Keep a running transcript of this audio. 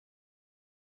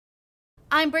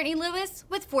I'm Brittany Lewis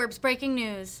with Forbes Breaking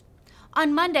News.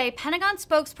 On Monday, Pentagon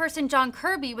spokesperson John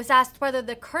Kirby was asked whether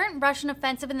the current Russian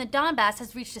offensive in the Donbas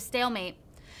has reached a stalemate.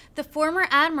 The former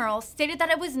admiral stated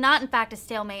that it was not in fact a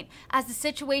stalemate, as the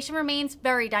situation remains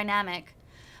very dynamic.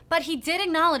 But he did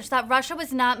acknowledge that Russia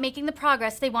was not making the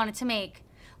progress they wanted to make.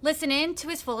 Listen in to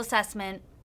his full assessment.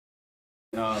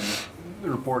 The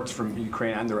reports from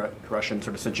Ukraine and the Russians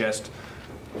sort of suggest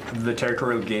the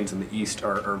territorial gains in the east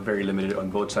are very limited on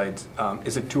both sides.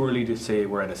 Is it too early to say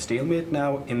we're at a stalemate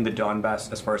now in the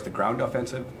Donbas as far as the ground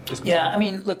offensive is concerned? Yeah, I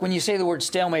mean, look, when you say the word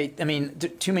stalemate, I mean,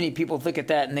 too many people look at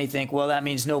that and they think, well, that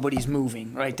means nobody's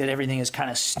moving, right? That everything is kind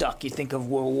of stuck. You think of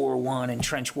World War I and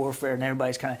trench warfare and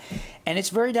everybody's kind of, and it's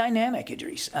very dynamic,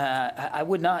 Idris. I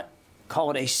would not call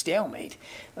it a stalemate.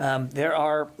 There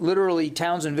are literally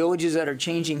towns and villages that are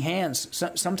changing hands,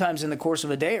 sometimes in the course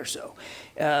of a day or so.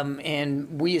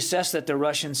 And we assess that the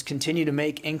Russians continue to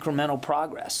make incremental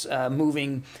progress,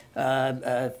 moving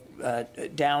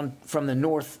down from the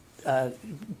north,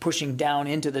 pushing down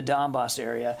into the Donbas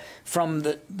area from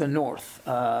the north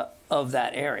of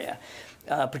that area,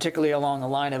 particularly along a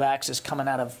line of axis coming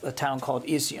out of a town called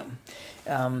Izium.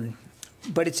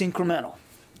 But it's incremental.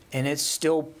 And it's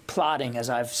still plodding, as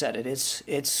I've said it.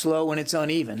 It's slow and it's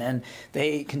uneven, and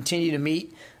they continue to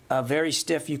meet a very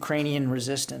stiff Ukrainian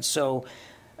resistance. So,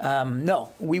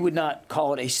 no, we would not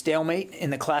call it a stalemate in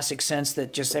the classic sense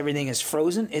that just everything is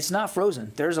frozen. It's not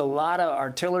frozen. There's a lot of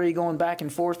artillery going back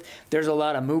and forth. There's a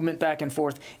lot of movement back and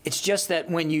forth. It's just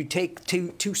that when you take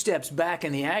two steps back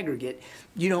in the aggregate,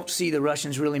 you don't see the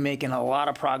Russians really making a lot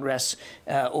of progress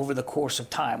over the course of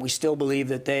time. We still believe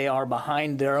that they are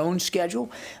behind their own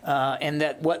schedule and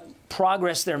that what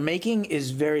progress they're making is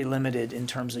very limited in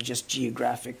terms of just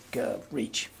geographic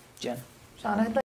reach. Jen? John, I'd like